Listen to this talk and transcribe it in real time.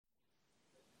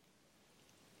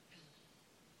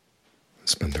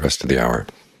Spend the rest of the hour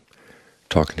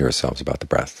talking to ourselves about the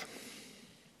breath.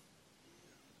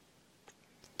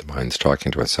 The mind's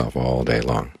talking to itself all day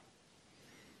long.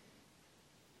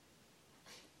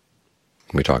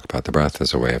 We talk about the breath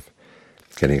as a way of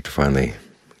getting it to finally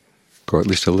go at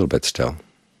least a little bit still.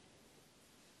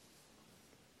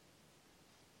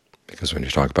 Because when you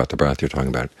talk about the breath, you're talking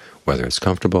about whether it's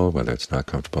comfortable, whether it's not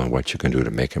comfortable, and what you can do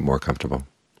to make it more comfortable,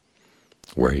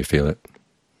 where you feel it,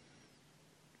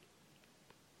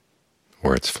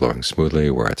 where it's flowing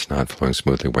smoothly, where it's not flowing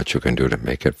smoothly, what you can do to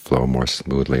make it flow more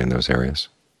smoothly in those areas.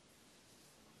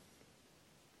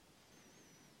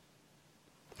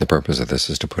 The purpose of this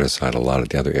is to put aside a lot of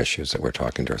the other issues that we're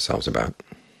talking to ourselves about.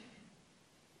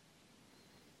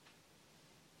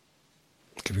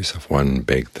 Give yourself one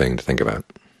big thing to think about.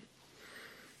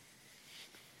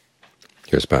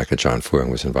 Years back, John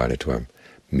Fuang was invited to a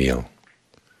meal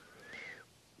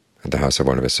at the house of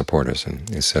one of his supporters, and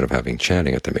instead of having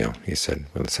chanting at the meal, he said,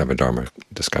 well, let's have a Dharma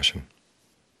discussion.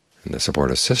 And the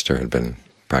supporter's sister had been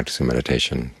practicing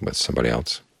meditation with somebody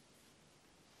else.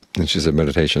 And she said,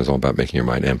 meditation is all about making your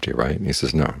mind empty, right? And he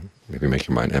says, no. If you make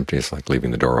your mind empty, it's like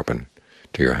leaving the door open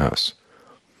to your house.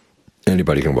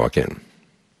 Anybody can walk in.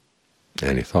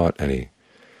 Any thought, any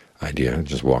idea,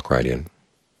 just walk right in.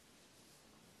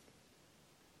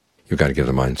 You've got to give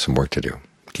the mind some work to do.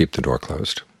 Keep the door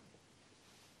closed.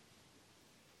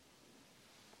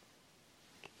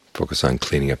 Focus on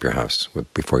cleaning up your house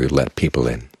before you let people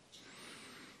in.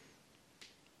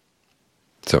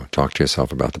 So talk to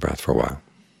yourself about the breath for a while.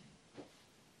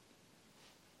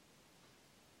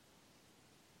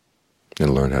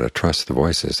 And learn how to trust the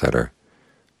voices that are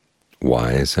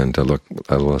wise and to look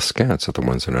a little askance at the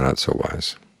ones that are not so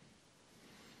wise.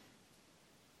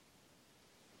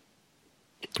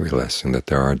 Realizing that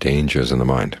there are dangers in the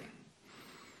mind.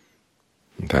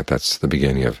 In fact, that's the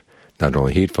beginning of not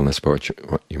only heedfulness, but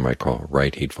what you might call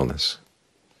right heedfulness.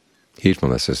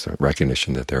 Heedfulness is the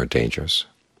recognition that there are dangers,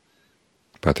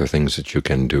 but there are things that you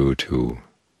can do to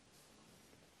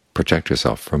protect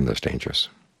yourself from those dangers.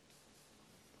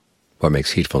 What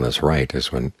makes heedfulness right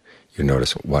is when you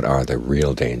notice what are the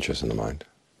real dangers in the mind,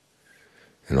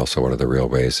 and also what are the real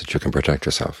ways that you can protect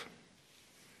yourself.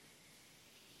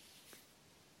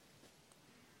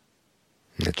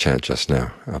 The chant just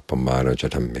now, Appamara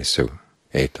jatam mesu,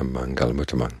 etam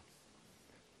mangalamuttamang.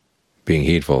 Being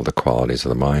heedful of the qualities of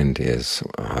the mind is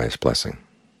a highest blessing.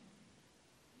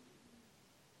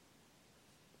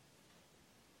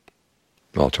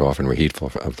 All too often we're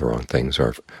heedful of the wrong things,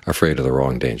 or afraid of the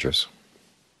wrong dangers.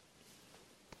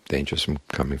 Dangers from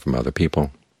coming from other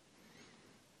people,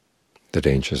 the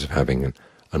dangers of having an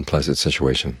unpleasant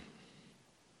situation.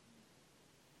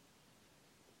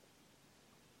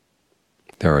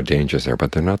 There are dangers there,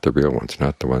 but they're not the real ones,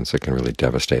 not the ones that can really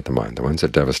devastate the mind. The ones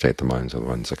that devastate the mind are the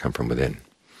ones that come from within.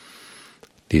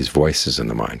 These voices in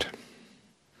the mind,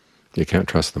 you can't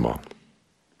trust them all,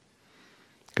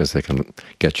 because they can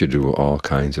get you to do all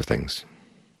kinds of things.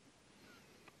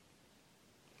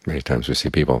 Many times we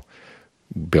see people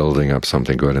building up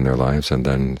something good in their lives, and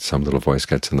then some little voice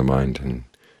gets in the mind and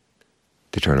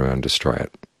they turn around and destroy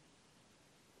it.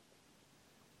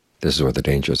 This is what the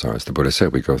dangers are. As the Buddha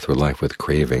said, we go through life with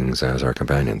cravings as our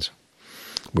companions.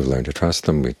 We learn to trust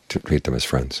them, we treat them as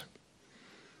friends.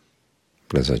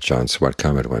 But as John Swett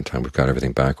commented one time, we've got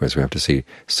everything backwards. We have to see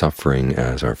suffering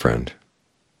as our friend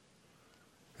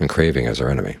and craving as our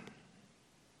enemy.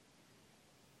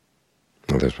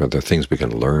 Well, there are things we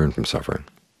can learn from suffering.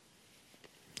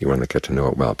 You want to get to know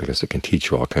it well, because it can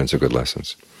teach you all kinds of good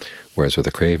lessons. Whereas with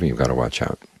the craving, you've got to watch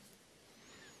out.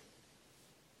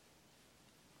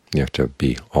 You have to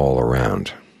be all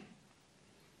around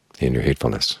in your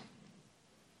heedfulness.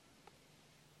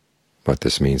 What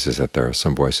this means is that there are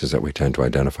some voices that we tend to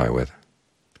identify with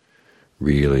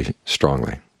really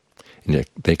strongly, and yet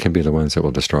they can be the ones that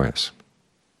will destroy us.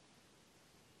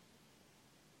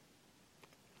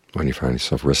 When you find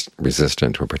yourself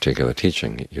resistant to a particular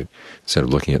teaching, instead of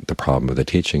looking at the problem of the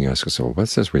teaching, you ask yourself, well,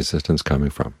 what's this resistance coming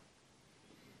from?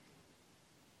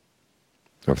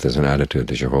 Or if there's an attitude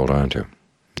that you hold on to,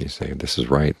 you say, this is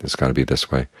right, it's got to be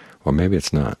this way. Well, maybe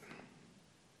it's not.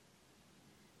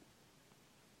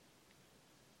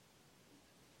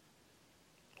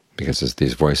 Because it's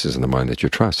these voices in the mind that you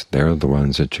trust. They're the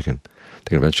ones that they can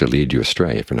eventually lead you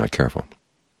astray if you're not careful.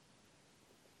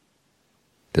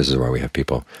 This is why we have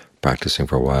people practicing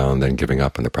for a while and then giving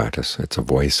up on the practice. It's a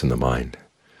voice in the mind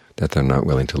that they're not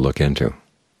willing to look into,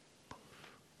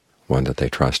 one that they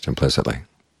trust implicitly,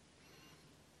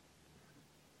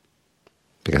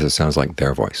 because it sounds like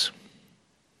their voice,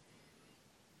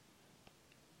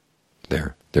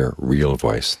 their real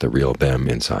voice, the real them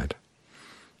inside.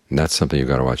 And that's something you've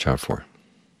got to watch out for.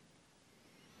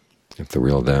 If the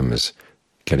real them is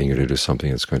getting you to do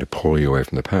something that's going to pull you away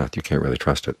from the path, you can't really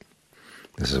trust it.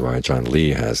 This is why John Lee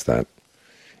has that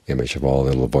image of all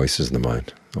the little voices in the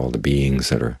mind, all the beings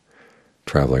that are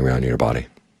traveling around in your body.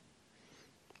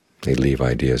 They leave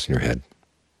ideas in your head.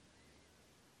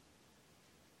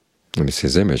 And it's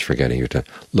his image for getting you to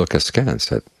look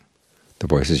askance at the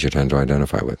voices you tend to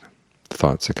identify with, the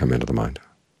thoughts that come into the mind.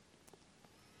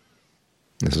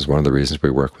 This is one of the reasons we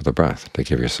work with the breath, to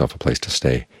give yourself a place to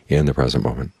stay in the present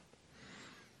moment.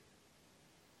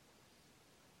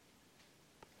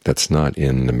 That's not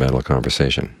in the mental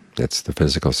conversation. It's the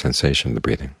physical sensation of the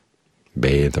breathing.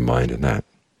 Bathe the mind in that.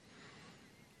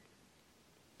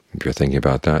 If you're thinking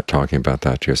about that, talking about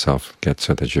that to yourself, get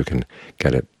so that you can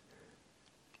get it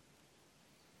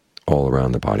all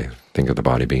around the body. Think of the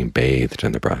body being bathed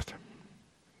in the breath.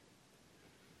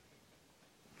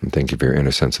 And think of your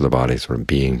inner sense of the body sort of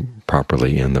being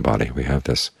properly in the body. We have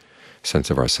this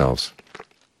sense of ourselves.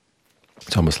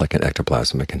 It's almost like an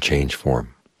ectoplasm that can change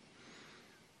form.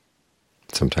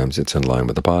 Sometimes it's in line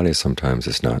with the body, sometimes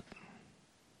it's not.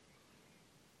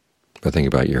 But think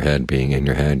about your head being in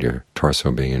your head, your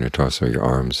torso being in your torso, your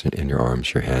arms in your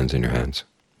arms, your hands in your hands.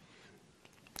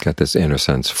 Get this inner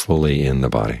sense fully in the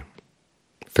body,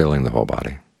 filling the whole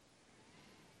body.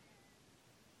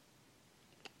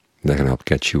 That can help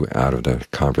get you out of the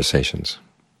conversations.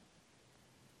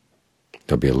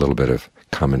 There'll be a little bit of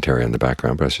commentary in the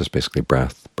background, but it's just basically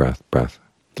breath, breath, breath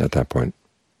at that point.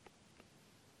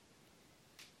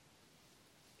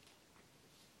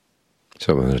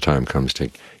 So when the time comes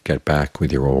to get back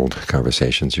with your old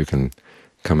conversations, you can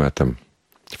come at them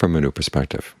from a new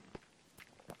perspective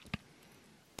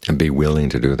and be willing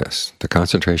to do this. The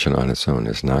concentration on its own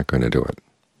is not going to do it.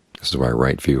 This is why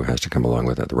right view has to come along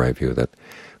with it, the right view that,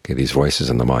 okay, these voices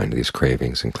in the mind, these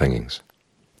cravings and clingings,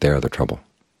 they are the trouble.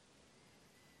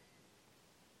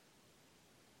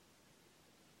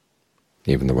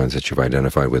 Even the ones that you've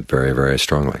identified with very, very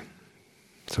strongly.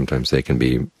 Sometimes they can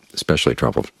be especially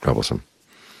troublesome.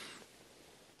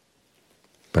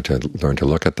 But to learn to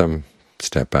look at them,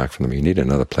 step back from them, you need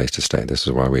another place to stay. This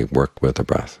is why we work with the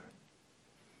breath.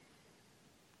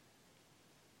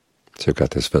 So you've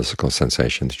got this physical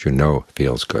sensation that you know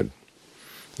feels good.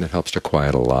 And it helps to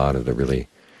quiet a lot of the really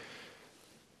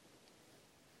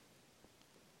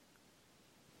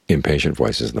impatient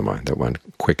voices in the mind that want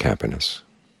quick happiness,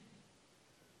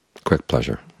 quick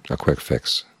pleasure, a quick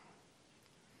fix.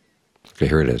 Okay,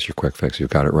 here it is, your quick fix. You've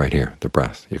got it right here, the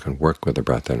breath. You can work with the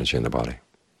breath energy in the body.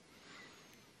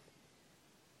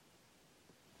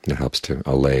 It helps to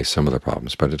allay some of the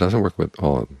problems, but it doesn't work with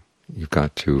all of them. You've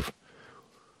got to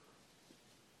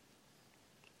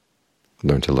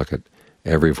learn to look at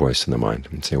every voice in the mind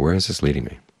and say, where is this leading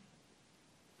me?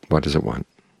 What does it want?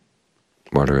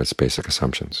 What are its basic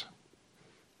assumptions?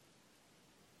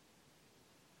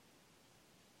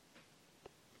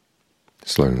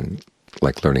 It's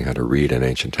like learning how to read an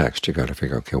ancient text. You've got to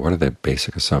figure, okay, what are the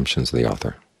basic assumptions of the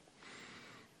author?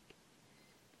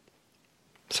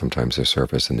 Sometimes they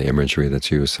surface in the imagery that's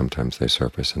used, sometimes they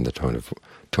surface in the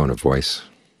tone of voice.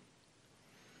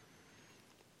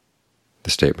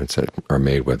 The statements that are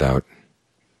made without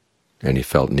any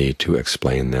felt need to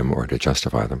explain them or to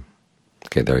justify them.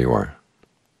 Okay, there you are.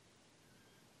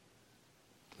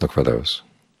 Look for those.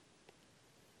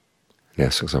 And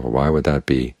ask yourself, why would that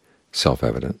be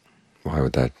self-evident? Why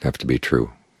would that have to be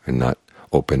true and not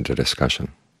open to discussion?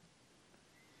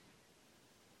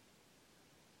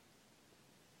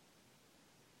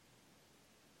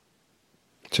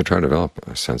 So try to develop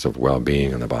a sense of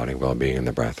well-being in the body, well-being in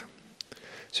the breath,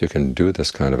 so you can do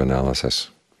this kind of analysis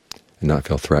and not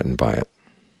feel threatened by it.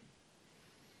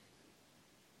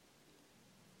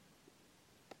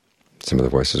 Some of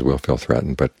the voices will feel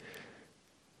threatened, but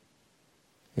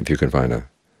if you can find a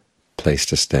place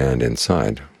to stand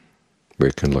inside where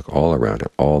you can look all around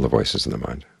at all the voices in the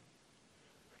mind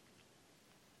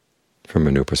from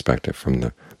a new perspective, from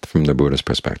the Buddhist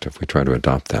perspective, we try to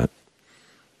adopt that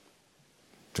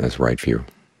as right view.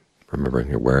 Remembering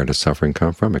where does suffering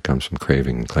come from? It comes from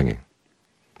craving and clinging.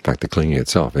 In fact, the clinging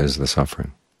itself is the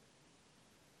suffering.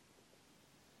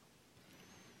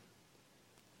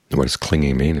 And what does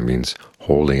clinging mean? It means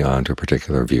holding on to a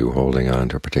particular view, holding on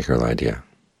to a particular idea,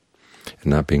 and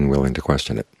not being willing to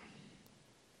question it.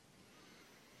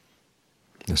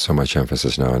 There's so much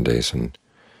emphasis nowadays in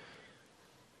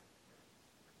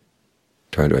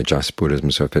trying to adjust Buddhism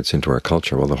so it fits into our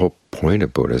culture. Well, the whole point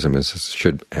of Buddhism is it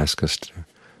should ask us to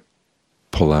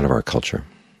pull out of our culture,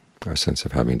 our sense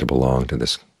of having to belong to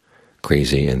this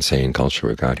crazy, insane culture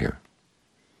we've got here.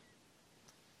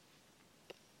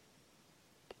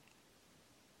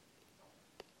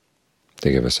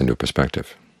 They give us a new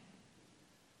perspective.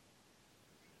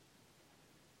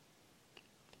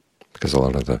 Because a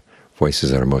lot of the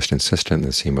voices that are most insistent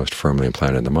and seem most firmly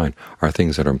implanted in the mind are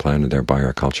things that are implanted there by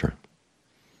our culture.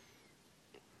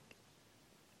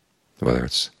 Whether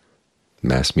it's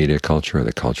mass media culture or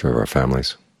the culture of our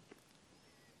families,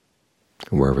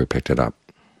 wherever we picked it up.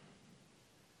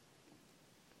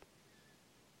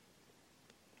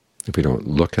 If we don't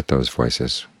look at those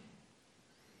voices,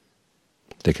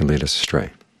 they can lead us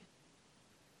astray.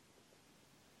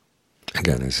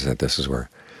 Again, as I said, this is where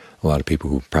a lot of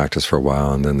people who practice for a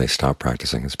while and then they stop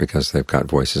practicing. It's because they've got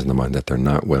voices in the mind that they're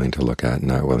not willing to look at,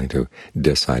 not willing to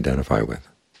disidentify with.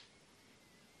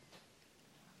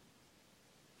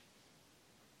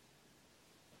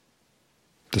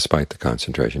 Despite the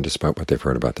concentration, despite what they've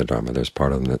heard about the Dhamma, there's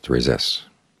part of them that resists.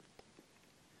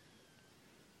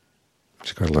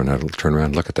 You've got to learn how to turn around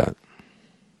and look at that.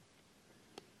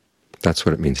 That's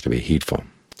what it means to be heedful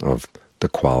of the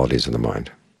qualities of the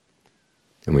mind.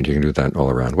 And when you can do that in all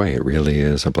around way, it really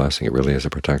is a blessing. It really is a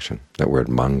protection. That word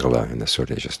mangala in the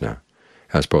sutta just now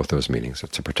has both those meanings.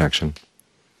 It's a protection.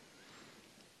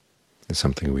 It's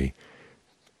something we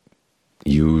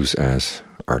use as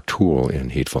our tool in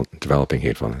developing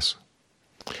heedfulness.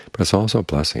 But it's also a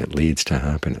blessing. It leads to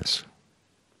happiness.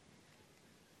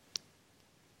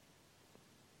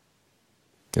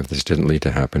 If this didn't lead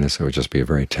to happiness, it would just be a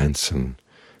very tense and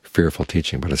fearful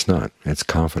teaching. But it's not. It's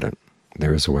confident.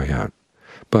 There is a way out.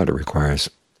 But it requires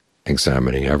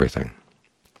examining everything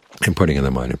and putting in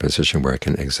the mind in a position where it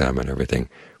can examine everything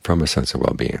from a sense of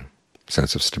well-being,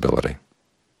 sense of stability.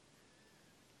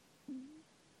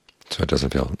 So it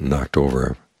doesn't feel knocked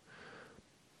over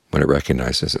when it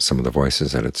recognizes that some of the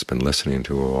voices that it's been listening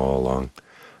to all along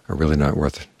are really not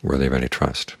worthy of any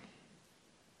trust.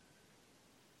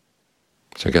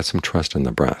 So get some trust in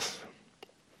the breath.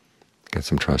 Get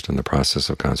some trust in the process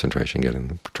of concentration,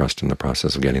 getting trust in the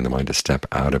process of getting the mind to step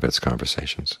out of its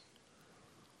conversations.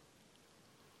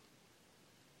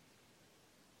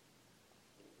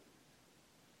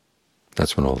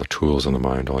 That's when all the tools in the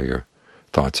mind, all your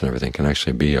thoughts and everything can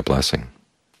actually be a blessing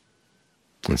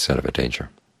instead of a danger.